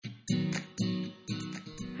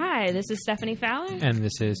Hi, this is Stephanie Fowler. And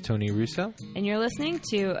this is Tony Russo. And you're listening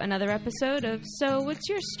to another episode of So What's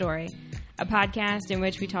Your Story? A podcast in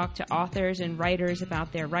which we talk to authors and writers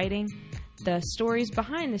about their writing, the stories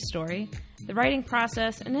behind the story, the writing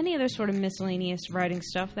process, and any other sort of miscellaneous writing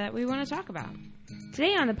stuff that we want to talk about.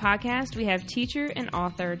 Today on the podcast, we have teacher and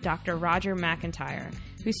author Dr. Roger McIntyre,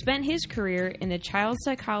 who spent his career in the child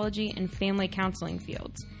psychology and family counseling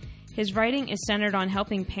fields. His writing is centered on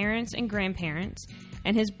helping parents and grandparents,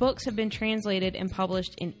 and his books have been translated and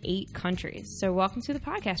published in 8 countries. So welcome to the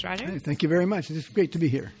podcast, Roger. Hey, thank you very much. It's great to be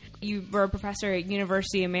here. You were a professor at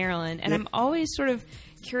University of Maryland, and Yep. I'm always sort of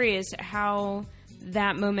curious how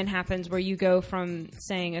that moment happens where you go from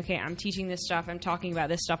saying, okay, I'm teaching this stuff, I'm talking about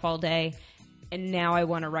this stuff all day, and now I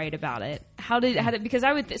want to write about it. How did because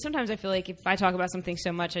I would sometimes I feel like if I talk about something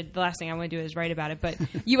so much, the last thing I want to do is write about it. But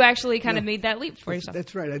you actually kind of made that leap for yourself.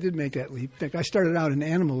 That's right. I did make that leap. In fact, I started out in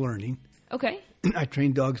animal learning. Okay. I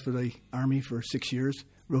trained dogs for the Army for 6 years,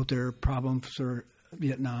 wrote their problems for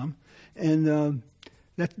Vietnam. And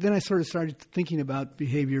then I sort of started thinking about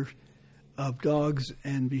behavior of dogs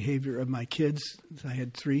and behavior of my kids. I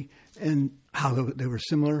had 3, and how they were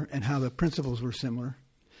similar and how the principles were similar.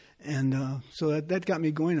 And so that got me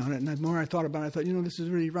going on it. And the more I thought about it, I thought, this is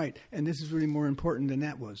really right. And this is really more important than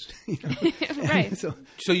that was. Right.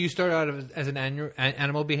 So you started out as an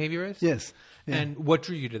animal behaviorist? Yes. Yeah. And what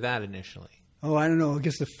drew you to that initially? Oh, I don't know. I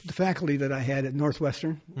guess the faculty that I had at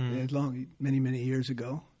Northwestern many years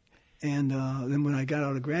ago. And then when I got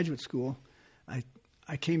out of graduate school,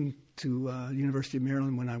 I came to University of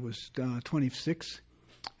Maryland when I was 26.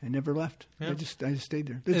 I never left. Yeah. I just stayed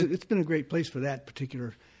there. It's been a great place for that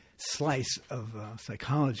particular slice of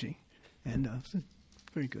psychology, and it's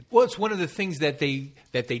very good. Well, it's one of the things that they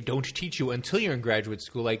don't teach you until you're in graduate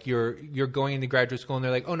school. Like you're going into graduate school, and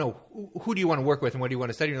they're like, "Oh no, who do you want to work with, and what do you want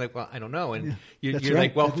to study?" And you're like, "Well, I don't know." And you're right.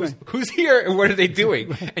 like, "Well, That's who's here, and what are they doing?"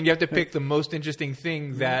 Right. And you have to pick the most interesting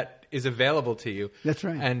thing that is available to you. That's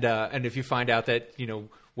right. And if you find out that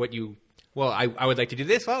what you I would like to do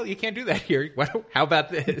this. Well, you can't do that here. How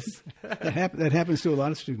about this? That happens to a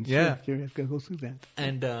lot of students. Yeah. You have to go through that.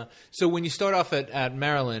 And so when you start off at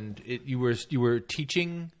Maryland, you were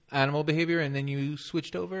teaching animal behavior, and then you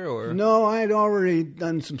switched over, or No, I had already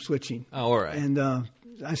done some switching. Oh, all right. And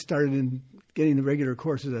I started in getting the regular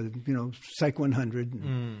courses of Psych 100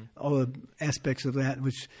 and all the aspects of that,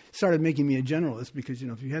 which started making me a generalist because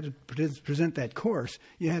if you had to present that course,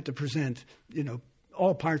 you had to present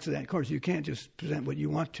all parts of that course. You can't just present what you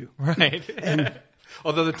want to. Right. And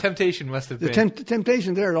although the temptation must have been. The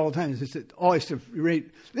temptation there at all times is always to rate.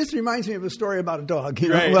 This reminds me of a story about a dog.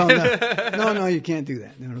 Right. Well, no, you can't do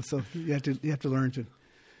that. So you have to learn to.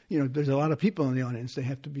 There's a lot of people in the audience. They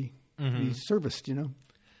have to be serviced.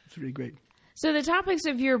 It's really great. So the topics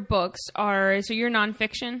of your books are, so you're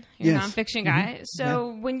nonfiction. You're Yes. a nonfiction guy. Mm-hmm.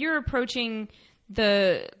 So when you're approaching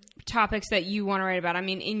the topics that you want to write about,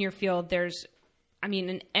 in your field, there's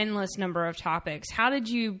an endless number of topics. How did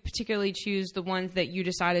you particularly choose the ones that you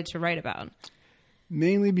decided to write about?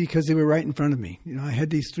 Mainly because they were right in front of me. I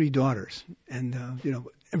had these 3 daughters, and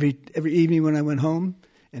every evening when I went home,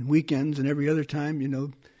 and weekends, and every other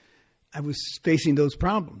time, I was facing those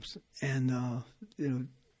problems, and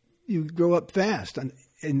you grow up fast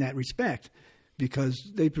in that respect because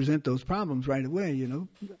they present those problems right away.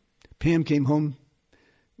 Pam came home,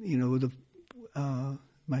 with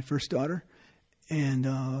my first daughter. And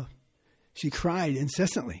she cried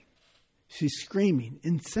incessantly. She's screaming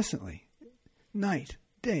incessantly, night,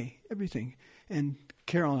 day, everything. And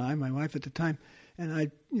Carol and I, my wife at the time, and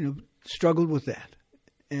I, struggled with that.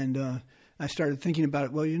 And I started thinking about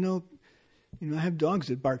it. Well, I have dogs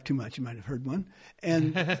that bark too much. You might have heard one.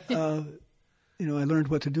 And I learned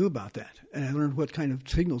what to do about that, and I learned what kind of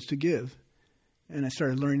signals to give. And I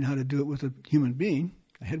started learning how to do it with a human being.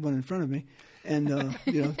 I had one in front of me, and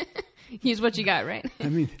Use what you got, right?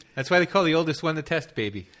 That's why they call the oldest one the test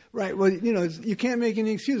baby. Right. Well, you can't make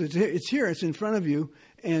any excuses. It's here. It's in front of you.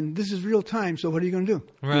 And this is real time. So what are you going to do?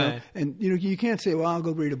 Right. And, you can't say, well, I'll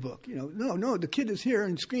go read a book. No, the kid is here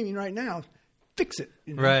and screaming right now. Fix it.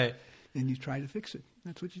 Right. And you try to fix it.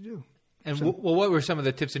 That's what you do. And what were some of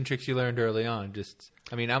the tips and tricks you learned early on?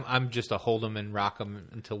 I'm just a hold 'em and rock 'em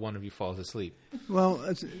until one of you falls asleep. Well,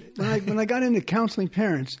 when I got into counseling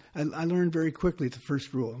parents, I learned very quickly the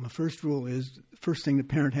first rule. And the first rule is the first thing the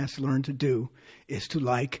parent has to learn to do is to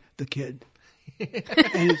like the kid.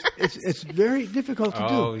 And it's very difficult to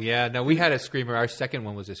do. Oh, yeah. No, we had a screamer. Our second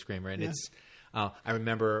one was a screamer. And I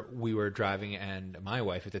remember we were driving, and my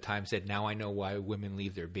wife at the time said, "Now I know why women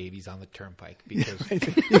leave their babies on the turnpike, because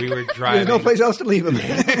we were driving. There's no place else to leave them."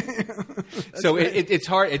 So it's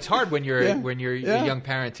hard. It's hard when you're Yeah. a young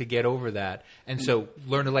parent to get over that, and so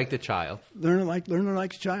learn to like the child. Learn to like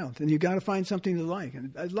a child, and you got to find something to like.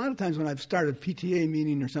 And a lot of times when I've started a PTA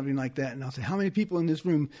meeting or something like that, and I'll say, "How many people in this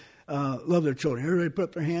room love their children?" Everybody put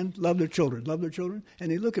up their hand. Love their children. Love their children. And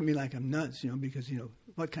they look at me like I'm nuts, because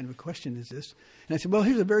what kind of a question is this? And I said, well,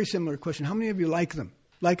 here's a very similar question. How many of you like them?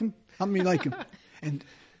 Like them? How many like them? And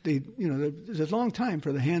they, there's a long time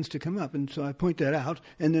for the hands to come up, and so I point that out,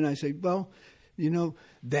 and then I say, well,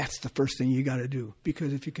 that's the first thing you got to do,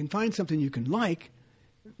 because if you can find something you can like,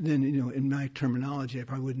 then in my terminology, I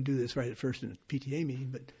probably wouldn't do this right at first in a PTA meeting,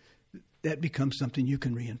 but that becomes something you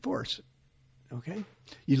can reinforce. Okay,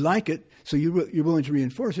 you like it, so you're willing to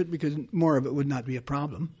reinforce it because more of it would not be a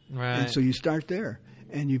problem. Right. And so you start there,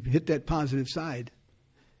 and you hit that positive side,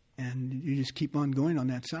 and you just keep on going on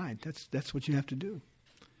that side. That's what you have to do.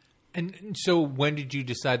 And so, when did you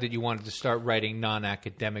decide that you wanted to start writing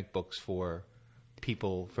non-academic books for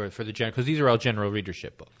people for the general? Because these are all general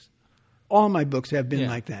readership books. All my books have been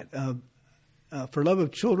like that. For Love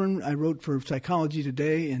of Children, I wrote for Psychology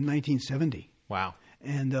Today in 1970. Wow.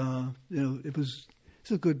 And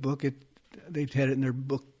it's a good book. They've had it in their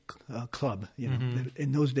book club.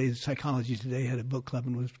 In those days, Psychology Today had a book club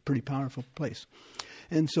and was a pretty powerful place.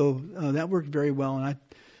 And so that worked very well. And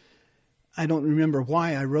I don't remember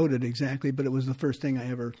why I wrote it exactly, but it was the first thing I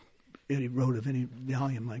ever wrote of any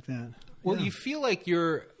volume like that. Well, you feel like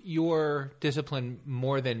your discipline,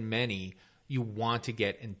 more than many, you want to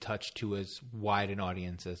get in touch to as wide an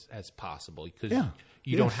audience as possible, because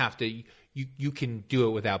you don't have to. You can do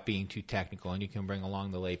it without being too technical, and you can bring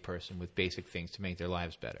along the layperson with basic things to make their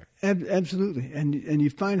lives better. Absolutely, and you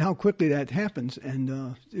find how quickly that happens.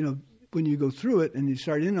 And when you go through it and you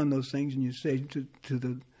start in on those things, and you say to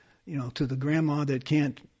the grandma that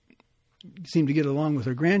can't seem to get along with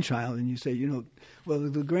her grandchild, and you say, well,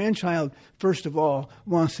 the grandchild first of all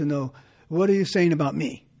wants to know, what are you saying about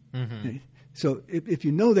me? Mm-hmm. So if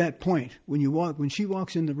you know that point when she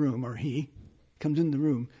walks in the room, or he comes in the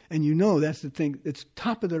room, and that's the thing, it's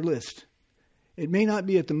top of their list. It may not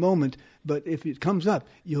be at the moment, but if it comes up,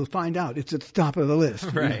 you'll find out it's at the top of the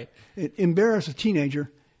list. Right. Embarrass a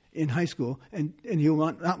teenager in high school, and he'll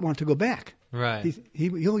not want to go back. Right.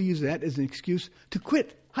 He'll use that as an excuse to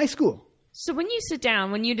quit high school. So when you sit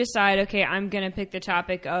down, when you decide, okay, I'm going to pick the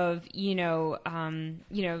topic of, one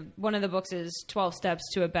of the books is 12 Steps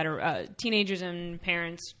to a Better, Teenagers and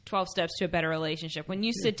Parents, 12 Steps to a Better Relationship. When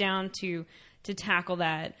you sit down to tackle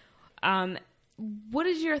that, what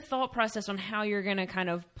is your thought process on how you're going to kind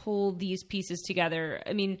of pull these pieces together?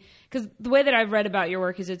 I mean, because the way that I've read about your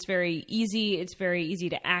work is it's very easy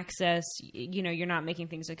to access. You're not making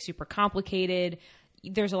things like super complicated.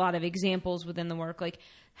 There's a lot of examples within the work. Like,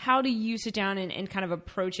 how do you sit down and kind of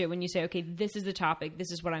approach it when you say, okay, this is the topic,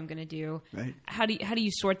 this is what I'm going to do? Right. How do you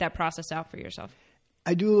sort that process out for yourself?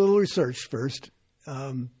 I do a little research first.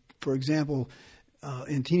 For example,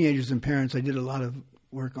 in Teenagers and Parents, I did a lot of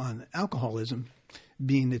work on alcoholism,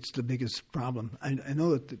 being it's the biggest problem. I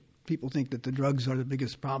know that people think that the drugs are the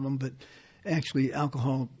biggest problem, but actually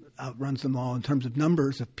alcohol outruns them all in terms of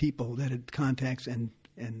numbers of people that it contacts and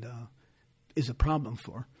is a problem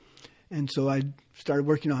for. And so I started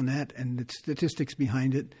working on that and the statistics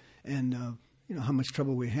behind it, and how much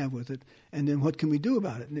trouble we have with it, and then what can we do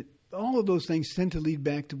about it? And all of those things tend to lead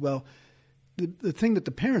back to, well, the thing that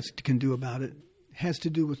the parents can do about it has to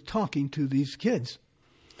do with talking to these kids.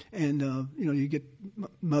 And you get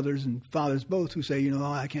mothers and fathers both who say,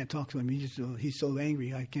 I can't talk to him. He's so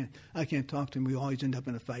angry. I can't talk to him. We always end up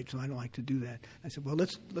in a fight, so I don't like to do that. I said, well,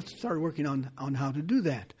 let's start working on how to do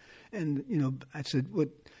that. And I said,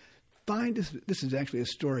 find this. This is actually a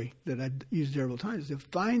story that I've used several times. To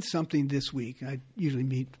find something this week. I usually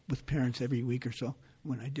meet with parents every week or so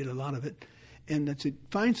when I did a lot of it, and I said,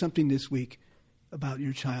 find something this week about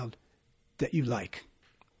your child that you like.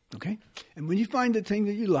 Okay? And when you find the thing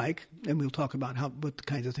that you like, and we'll talk about what the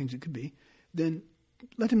kinds of things it could be, then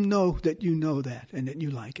let him know that you know that and that you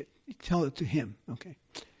like it. Tell it to him. Okay?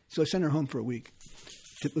 So I sent her home for a week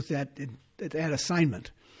with that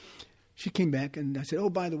assignment. She came back and I said, oh,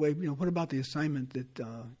 by the way, what about the assignment that,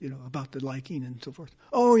 about the liking and so forth?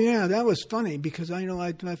 Oh, yeah, that was funny because I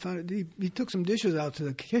found it. He took some dishes out to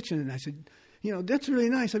the kitchen and I said, that's really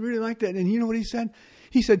nice. I really like that. And you know what he said?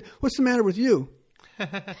 He said, what's the matter with you?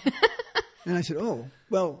 And I said, oh,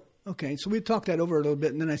 well, okay. So we talked that over a little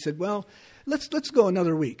bit. And then I said, well, let's go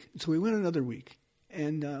another week. So we went another week.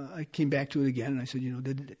 And I came back to it again, and I said,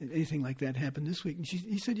 did anything like that happen this week? And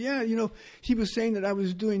he said, yeah, he was saying that I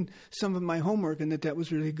was doing some of my homework and that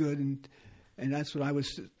was really good. And that's what I was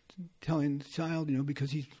telling the child,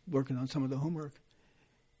 because he's working on some of the homework.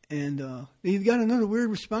 And he got another weird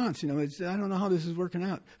response. I don't know how this is working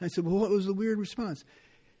out. I said, well, what was the weird response?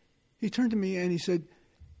 He turned to me and he said,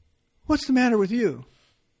 what's the matter with you?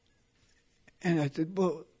 And I said,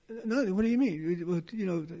 well, no, what do you mean? Well,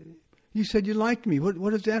 you said you liked me.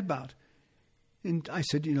 What is that about? And I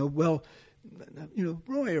said, Roy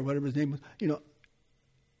or whatever his name was,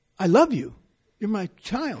 I love you. You're my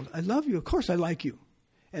child. I love you. Of course I like you.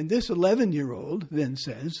 And this 11-year-old then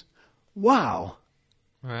says, wow.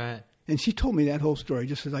 Right. And she told me that whole story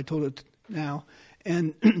just as I told it now.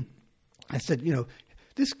 And I said,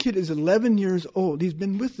 this kid is 11 years old. He's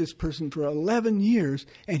been with this person for 11 years,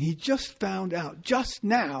 and he just found out just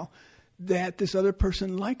now that this other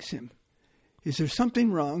person likes him. Is there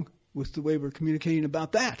something wrong with the way we're communicating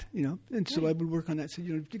about that? And so I would work on that. So,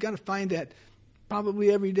 you got to find that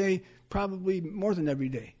probably every day, probably more than every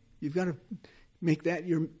day. You've got to make that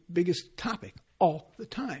your biggest topic all the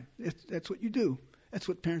time. That's what you do. That's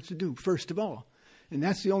what parents do, first of all. And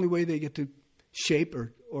that's the only way they get to shape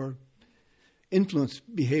or influence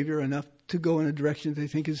behavior enough to go in a direction they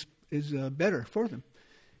think is better for them.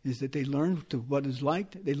 Is that they learn to what is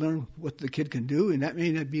liked, they learn what the kid can do, and that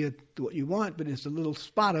may not be what you want, but it's a little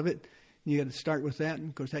spot of it. You got to start with that, and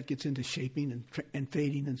of course that gets into shaping and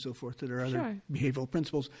fading and so forth. There are other behavioral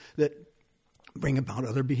principles that bring about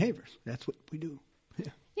other behaviors. That's what we do.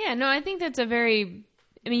 Yeah, no, I think that's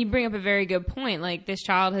you bring up a very good point. Like, this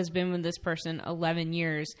child has been with this person 11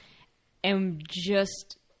 years and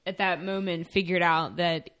just at that moment figured out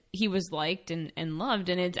that he was liked and loved.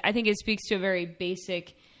 And I think it speaks to a very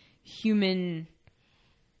basic human...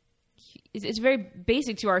 It's very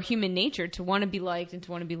basic to our human nature to want to be liked and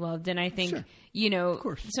to want to be loved. And I think,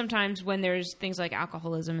 sometimes when there's things like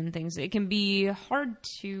alcoholism and things, it can be hard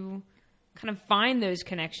to kind of find those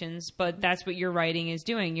connections, but that's what your writing is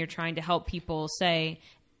doing. You're trying to help people say,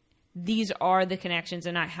 these are the connections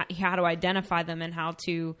and how to identify them and how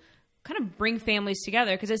to kind of bring families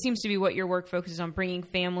together, because it seems to be what your work focuses on, bringing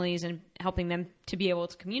families and helping them to be able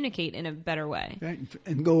to communicate in a better way. Right,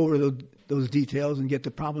 and go over those details and get the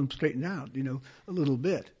problem straightened out, a little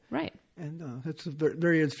bit. Right. And that's a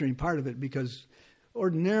very interesting part of it, because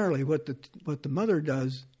ordinarily what the mother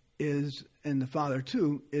does is, and the father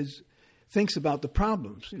too, is thinks about the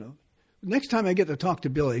problems. Next time I get to talk to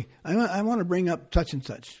Billy, I want to bring up such and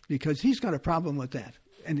such because he's got a problem with that.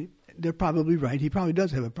 And they're probably right. He probably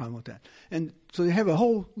does have a problem with that. And so they have a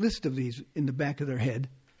whole list of these in the back of their head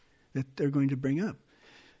that they're going to bring up.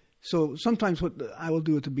 So sometimes what I will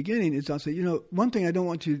do at the beginning is I'll say, one thing I don't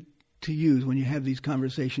want you to use when you have these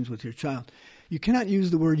conversations with your child, you cannot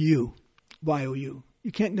use the word you, Y-O-U.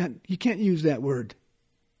 You can't use that word.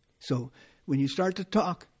 So when you start to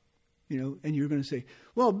talk, and you're going to say,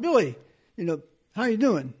 well, Billy, how you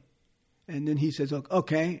doing? And then he says,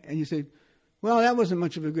 okay. And you say, well, that wasn't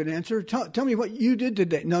much of a good answer. Tell me what you did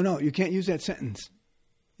today. No, you can't use that sentence.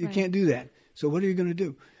 You can't do that. So what are you going to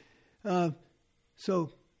do?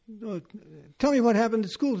 Tell me what happened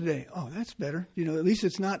at school today. Oh, that's better. At least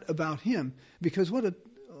it's not about him. Because what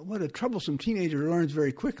a troublesome teenager learns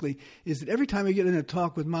very quickly is that every time I get in a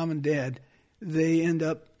talk with mom and dad, they end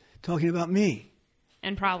up talking about me.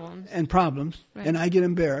 And problems. Right. And I get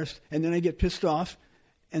embarrassed. And then I get pissed off.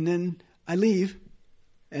 And then I leave.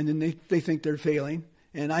 And then they think they're failing,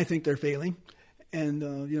 and I think they're failing,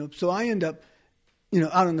 and so I end up,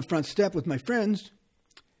 out on the front step with my friends.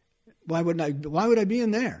 Why would I be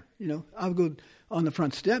in there? I'll go on the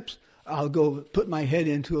front steps. I'll go put my head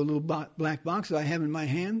into a little black box that I have in my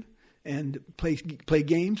hand and play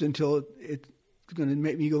games until it's going to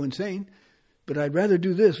make me go insane. But I'd rather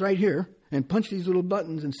do this right here and punch these little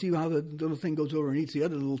buttons and see how the little thing goes over and eats the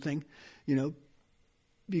other little thing,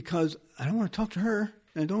 because I don't want to talk to her.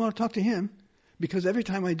 And I don't want to talk to him, because every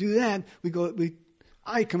time I do that,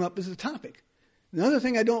 I come up as a topic. Another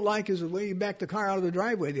thing I don't like is the way you backed the car out of the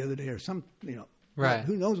driveway the other day, or right.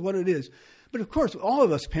 Who knows what it is. But of course, all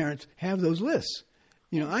of us parents have those lists.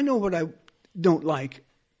 I know what I don't like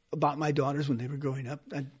about my daughters when they were growing up.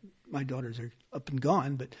 My daughters are up and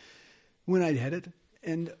gone, but when I had it,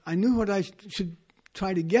 and I knew what I should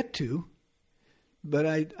try to get to, but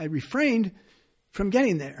I refrained from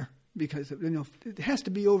getting there. Because it has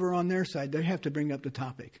to be over on their side. They have to bring up the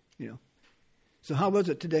topic. So how was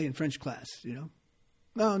it today in French class?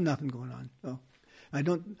 Oh, nothing going on. Oh, I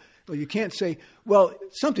don't. Well, you can't say. Well,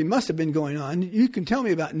 something must have been going on. You can tell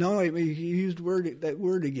me about. No, you used that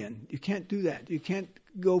word again. You can't do that. You can't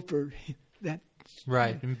go for that.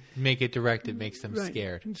 Right. And make it direct. It makes them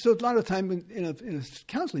scared. And so a lot of time in a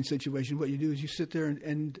counseling situation, what you do is you sit there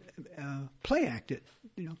and play act it.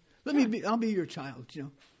 I'll be your child.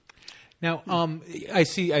 Now, I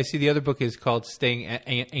see the other book is called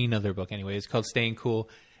another book anyway. It's called Staying Cool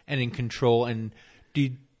and in Control. And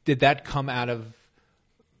did that come out of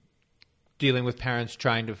dealing with parents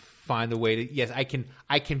trying to find the way to, yes, I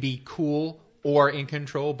can be cool or in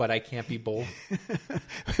control, but I can't be both?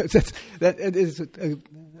 That is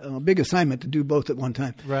a big assignment to do both at one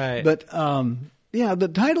time. Right. But,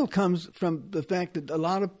 the title comes from the fact that a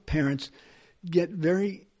lot of parents get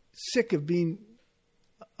very sick of being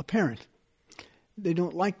a parent. They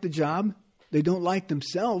don't like the job. They don't like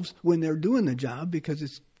themselves when they're doing the job because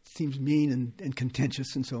it seems mean and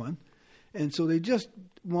contentious and so on. And so they just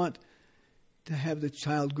want to have the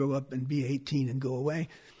child grow up and be 18 and go away.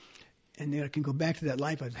 And then I can go back to that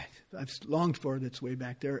life I've longed for that's way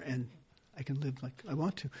back there, and I can live like I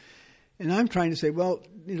want to. And I'm trying to say, well,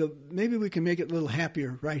 maybe we can make it a little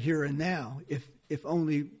happier right here and now if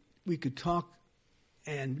only we could talk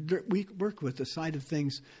and we work with the side of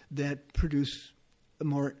things that produce a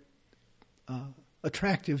more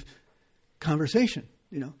attractive conversation,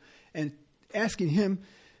 and asking him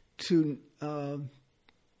to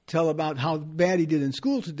tell about how bad he did in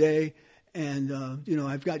school today, and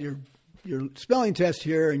I've got your spelling test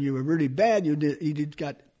here, and you were really bad. You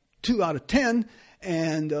got 2 out of 10,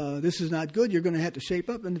 and this is not good. You're going to have to shape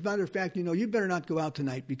up. And as a matter of fact, you better not go out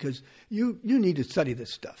tonight because you need to study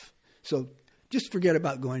this stuff. So just forget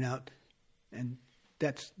about going out, and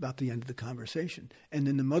that's about the end of the conversation. And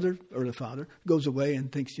then the mother or the father goes away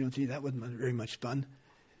and thinks, gee, that wasn't very much fun.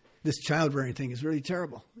 This child rearing thing is really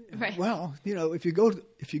terrible. Right. Well, if you go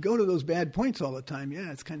to those bad points all the time,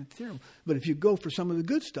 yeah, it's kind of terrible. But if you go for some of the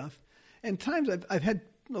good stuff, and times I've had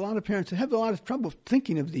a lot of parents that have a lot of trouble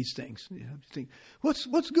thinking of these things. Think,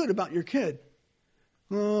 what's good about your kid?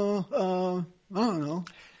 I don't know.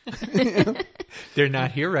 They're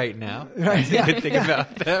not here right now. Right, yeah, Think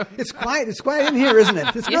about them. It's quiet in here, isn't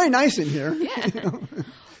it? It's very nice in here. Yeah.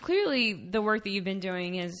 Clearly, the work that you've been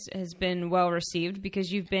doing has been well received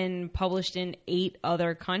because you've been published in 8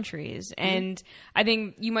 other countries, and I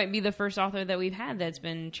think you might be the first author that we've had that's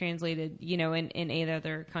been translated, in 8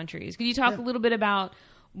 other countries. Could you talk a little bit about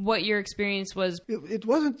what your experience was? It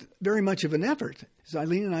wasn't very much of an effort. So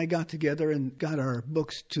Eileen and I got together and got our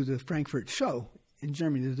books to the Frankfurt show in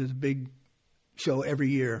Germany. There's a big show every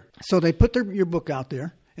year, so they put your book out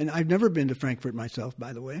there. And I've never been to Frankfurt myself,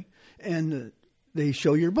 by the way, and they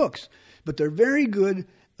show your books, but they're very good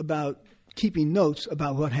about keeping notes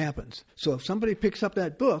about what happens. So if somebody picks up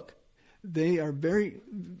that book, they are very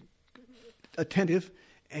attentive,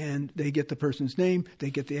 and they get the person's name, they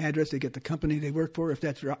get the address, they get the company they work for, if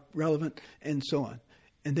that's relevant, and so on.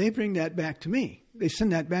 And they bring that back to me. They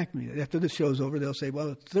send that back to me. After the show's over, they'll say,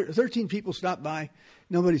 well, 13 people stopped by.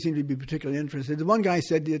 Nobody seemed to be particularly interested. The one guy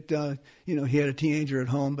said that, he had a teenager at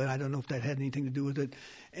home, but I don't know if that had anything to do with it.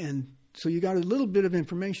 And so you got a little bit of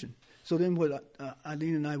information. So then what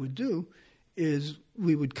Eileen and I would do is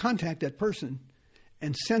we would contact that person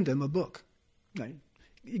and send them a book. Right?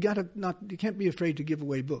 You can't be afraid to give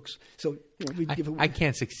away books. So give away. I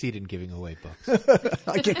can't succeed in giving away books.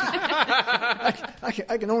 I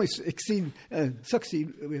can only succeed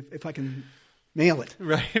if I can mail it.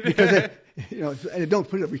 Right. Because and don't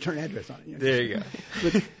put a return address on it. There you go.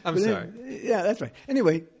 I'm sorry. Yeah, that's right.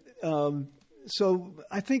 Anyway. So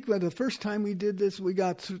I think the first time we did this, we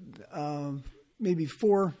got maybe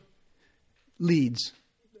 4 leads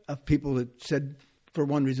of people that said for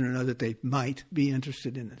one reason or another that they might be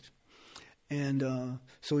interested in it. And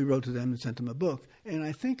so we wrote to them and sent them a book. And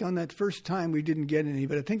I think on that first time we didn't get any,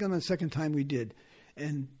 but I think on the second time we did.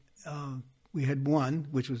 And we had one,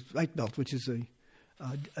 which was Lightbelt, which is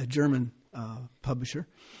a German publisher.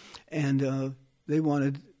 And they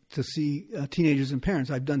wanted to see Teenagers and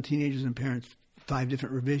Parents. I've done Teenagers and Parents, 5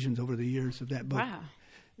 different revisions over the years of that book. Wow.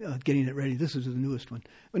 Getting it ready. This is the newest one.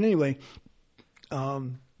 But anyway,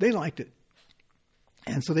 they liked it.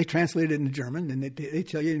 And so they translated it into German, and they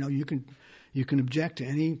tell you, you can object to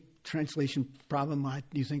any translation problem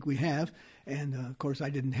you think we have. And, of course, I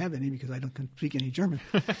didn't have any because I don't speak any German.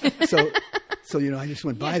 So I just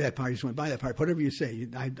went by that part. Whatever you say,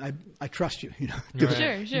 I trust you. Do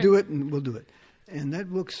it. Sure. Do it, and we'll do it. And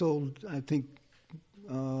that book sold, I think,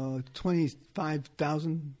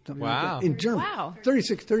 25,000 something like that, in German. Wow.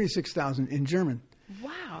 36,000 in German.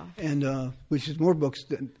 Wow. And which is more books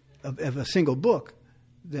of a single book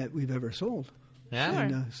that we've ever sold. Yeah.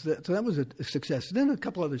 And, so that was a success. Then a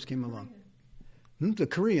couple others came along. The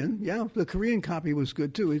Korean copy was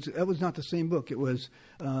good too. That was not the same book. It was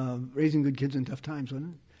Raising Good Kids in Tough Times,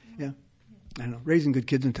 wasn't it? Yeah, I don't know. Raising Good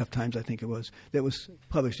Kids in Tough Times, I think it was. That was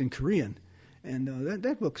published in Korean, and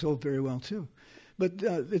that book sold very well too. But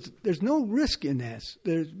there's no risk in this,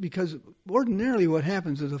 because ordinarily what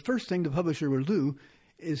happens is the first thing the publisher will do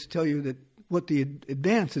is tell you that what the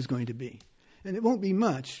advance is going to be, and it won't be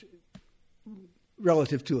much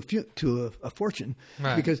relative to a fortune,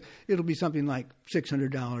 right. Because it'll be something like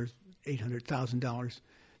 $600, $800,000.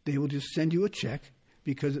 They will just send you a check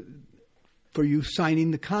for you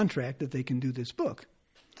signing the contract that they can do this book,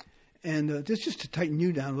 and this just to tighten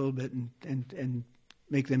you down a little bit and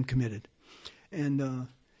make them committed. And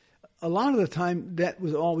a lot of the time, that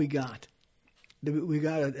was all we got. We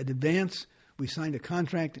got an advance, we signed a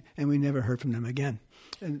contract, and we never heard from them again.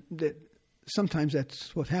 And sometimes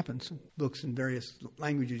that's what happens. Books in various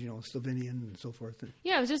languages, Slovenian and so forth.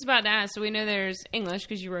 Yeah, I was just about to ask. So we know there's English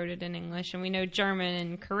because you wrote it in English, and we know German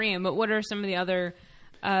and Korean. But what are some of the other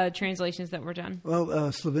translations that were done? Well,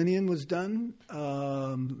 Slovenian was done.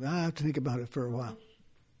 I have to think about it for a while.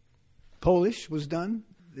 Polish was done.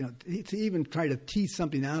 To even try to tease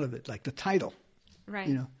something out of it, like the title. Right.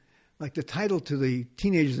 Like the title to the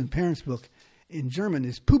Teenagers and Parents book in German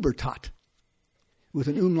is Pubertat, with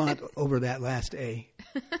an umlaut over that last A.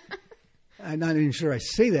 I'm not even sure I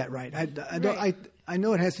say that right. I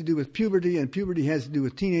know it has to do with puberty, and puberty has to do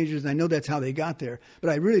with teenagers, and I know that's how they got there, but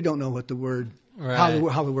I really don't know what the word, right.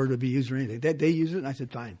 how the word would be used or anything. They use it, and I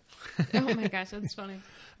said, fine. Oh my gosh, that's funny.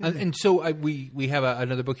 And so we have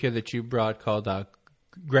another book here that you brought called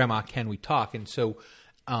Grandma, Can We Talk? And so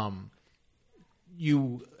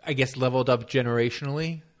you, I guess, leveled up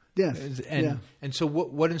generationally. Yes. And so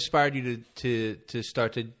what inspired you to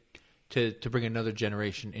start to bring another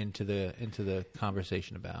generation into the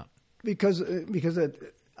conversation about? Because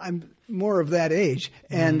I'm more of that age,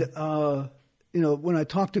 and when I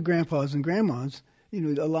talk to grandpas and grandmas,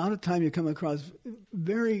 a lot of time you come across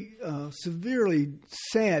very severely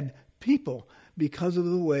sad people because of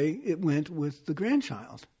the way it went with the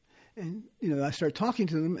grandchild. And, I start talking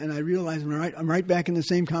to them, and I realize I'm right back in the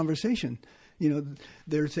same conversation.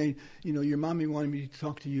 They're saying, your mommy wanted me to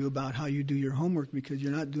talk to you about how you do your homework because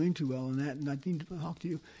you're not doing too well in that, and I need to talk to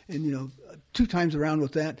you. And, 2 times around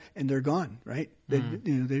with that, and they're gone, right?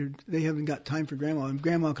 They haven't got time for grandma. When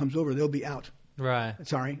grandma comes over, they'll be out. Right.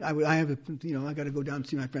 Sorry, I have I got to go down and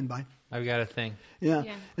see my friend. Bye. I've got a thing. Yeah.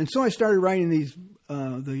 And so I started writing these,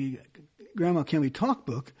 the Grandma, Can We Talk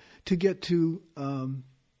book to get to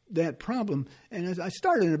that problem. And as I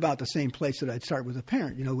started in about the same place that I'd start with a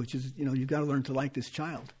parent, which is, you've got to learn to like this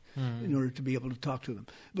child in order to be able to talk to them.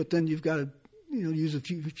 But then you've got to, use a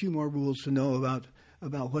few more rules to know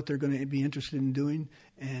about what they're going to be interested in doing,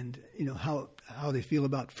 and, how they feel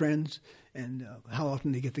about friends, and how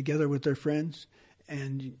often they get together with their friends.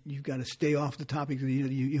 And you've got to stay off the topic.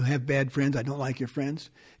 You have bad friends. I don't like your friends.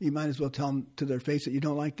 You might as well tell them to their face that you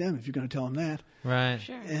don't like them if you're going to tell them that. Right.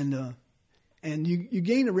 Sure. And you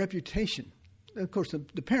gain a reputation. Of course,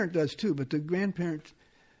 the parent does too, but the grandparent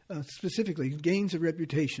specifically gains a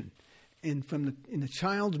reputation. And in the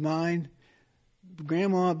child's mind,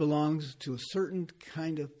 grandma belongs to a certain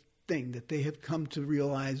kind of thing that they have come to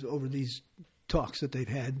realize over these talks that they've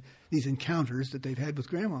had, these encounters that they've had with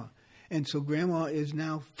grandma. And so grandma is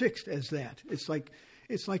now fixed as that. It's like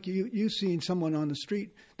you seeing someone on the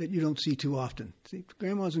street that you don't see too often. See,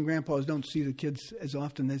 grandmas and grandpas don't see the kids as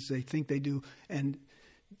often as they think they do, and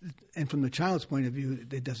from the child's point of view,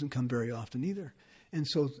 it doesn't come very often either. And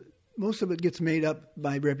so most of it gets made up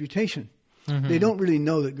by reputation. Mm-hmm. They don't really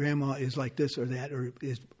know that grandma is like this or that, or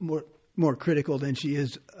is more critical than she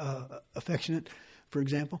is affectionate, for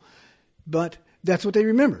example. But that's what they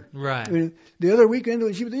remember. Right. I mean, the other weekend,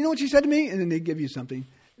 you know what she said to me? And then they give you something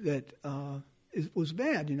that was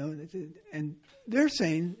bad, And they're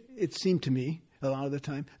saying, it seemed to me a lot of the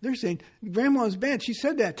time, they're saying, Grandma's bad. She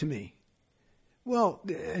said that to me. Well,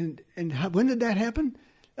 and when did that happen?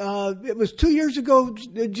 It was 2 years ago,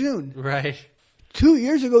 June. Right. 2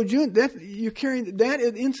 years ago, June. You're carrying that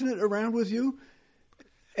incident around with you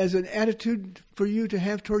as an attitude for you to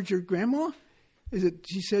have towards your grandma? Is it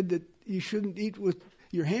she said that you shouldn't eat with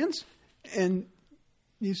your hands, and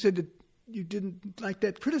you said that you didn't like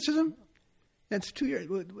that criticism? That's 2 years.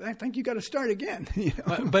 Well, I think you got to start again.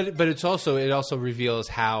 But it also reveals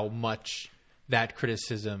how much that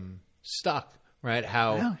criticism stuck, right?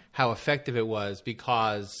 How effective it was,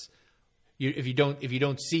 because if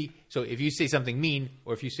you say something mean,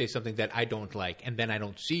 or if you say something that I don't like, and then I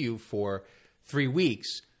don't see you for 3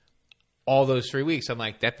 weeks, all those 3 weeks, I'm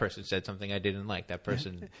like, that person said something I didn't like. That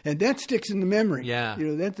person. And that sticks in the memory. Yeah.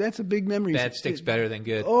 That's a big memory. Bad sticks better than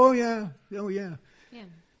good. Oh, yeah. Oh, yeah. Yeah.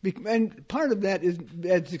 And part of that is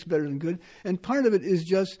bad sticks better than good. And part of it is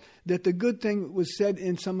just that the good thing was said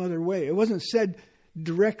in some other way. It wasn't said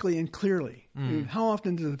directly and clearly. I mean, how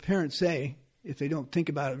often does a parent say, if they don't think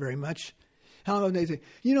about it very much, how often they say,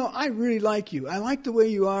 I really like you. I like the way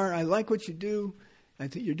you are. I like what you do. I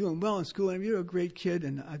think you're doing well in school, and you're a great kid,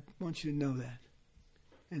 and I want you to know that.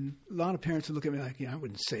 And a lot of parents will look at me like, I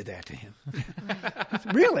wouldn't say that to him.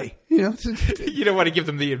 Really? You don't want to give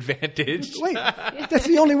them the advantage. Wait, that's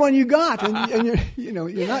the only one you got, and you're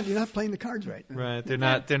not playing the cards right. Right? They're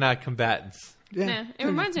not combatants. Yeah. It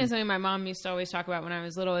reminds me of something my mom used to always talk about when I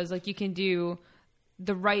was little. Is like you can do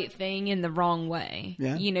the right thing in the wrong way.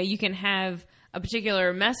 Yeah. You can have a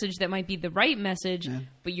particular message that might be the right message,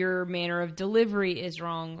 but your manner of delivery is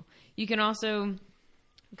wrong. You can also,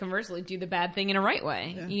 conversely, do the bad thing in a right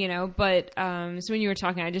way, But so when you were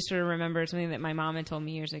talking, I just sort of remembered something that my mom had told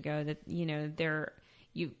me years ago that,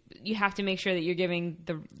 you have to make sure that you're giving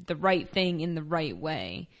the right thing in the right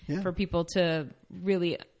way for people to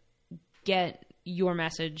really get your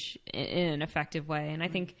message in an effective way. And I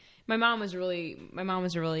think my mom was a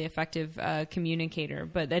really effective communicator,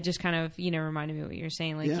 but that just kind of, reminded me of what you were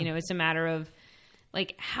saying. Like, it's a matter of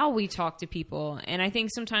like how we talk to people. And I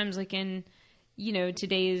think sometimes like in,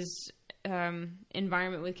 today's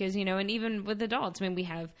environment with kids, and even with adults, I mean, we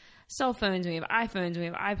have cell phones, we have iPhones, we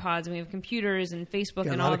have iPods, and we have computers and Facebook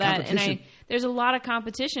and all that. And there's a lot of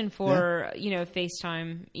competition for,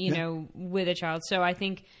 FaceTime, with a child. So I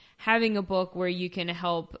think having a book where you can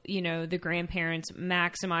help, the grandparents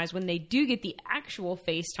maximize when they do get the actual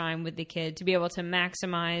FaceTime with the kid, to be able to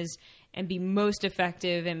maximize and be most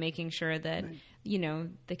effective in making sure that,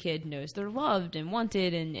 the kid knows they're loved and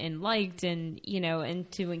wanted and liked and,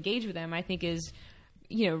 and to engage with them, I think is,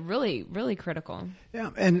 really, really critical.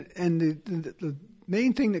 Yeah. And the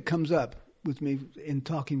main thing that comes up with me in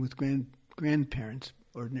talking with grandparents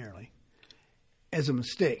ordinarily as a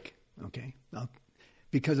mistake, okay?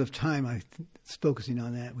 Because of time, I'm focusing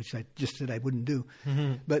on that, which I just said I wouldn't do.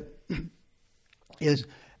 Mm-hmm. But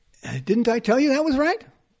didn't I tell you that was right?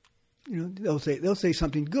 They'll say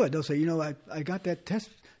something good. They'll say, I got that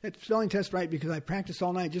spelling test right because I practiced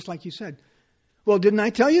all night, just like you said. Well, didn't I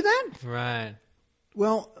tell you that? Right.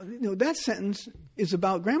 Well, that sentence is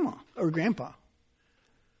about grandma or grandpa.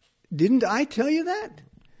 Didn't I tell you that?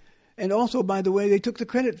 And also, by the way, they took the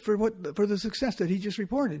credit for the success that he just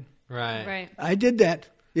reported. Right. I did that.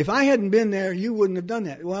 If I hadn't been there, you wouldn't have done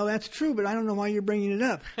that. Well, that's true, but I don't know why you're bringing it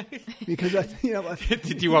up. Because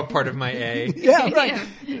Did you want part of my A? Yeah, right.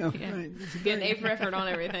 Right. Get an A for effort on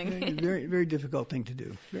everything. Very, very difficult thing to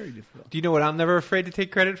do. Very difficult. Do you know what I'm never afraid to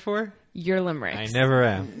take credit for? Your limericks. I never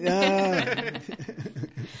am.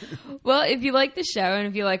 Well, if you like the show and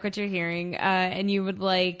if you like what you're hearing and you would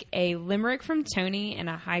like a limerick from Tony and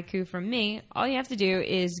a haiku from me, all you have to do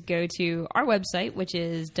is go to our website, which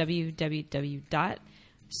is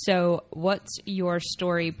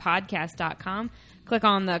www.sowhatsyourstorypodcast.com. Click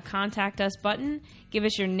on the Contact Us button. Give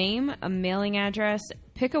us your name, a mailing address,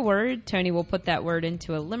 pick a word. Tony will put that word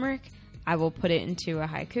into a limerick. I will put it into a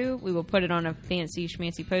haiku. We will put it on a fancy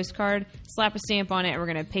schmancy postcard, slap a stamp on it, and we're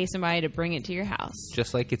going to pay somebody to bring it to your house.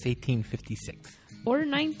 Just like it's 1856. Or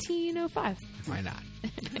 1905. Why not?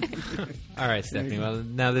 All right, Stephanie. Well,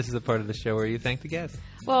 now this is the part of the show where you thank the guest.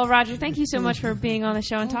 Well, Roger, thank you so much for being on the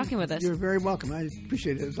show and talking with us. You're very welcome. I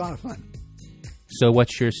appreciate it. It was a lot of fun. So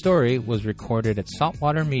What's Your Story was recorded at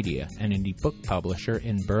Saltwater Media, an indie book publisher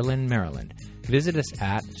in Berlin, Maryland. Visit us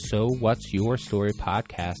at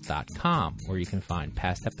sowhatsyourstorypodcast.com, where you can find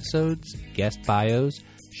past episodes, guest bios,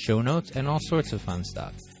 show notes, and all sorts of fun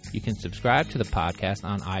stuff. You can subscribe to the podcast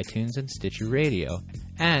on iTunes and Stitcher Radio.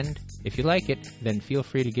 And if you like it, then feel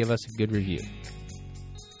free to give us a good review.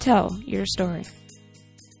 Tell your story.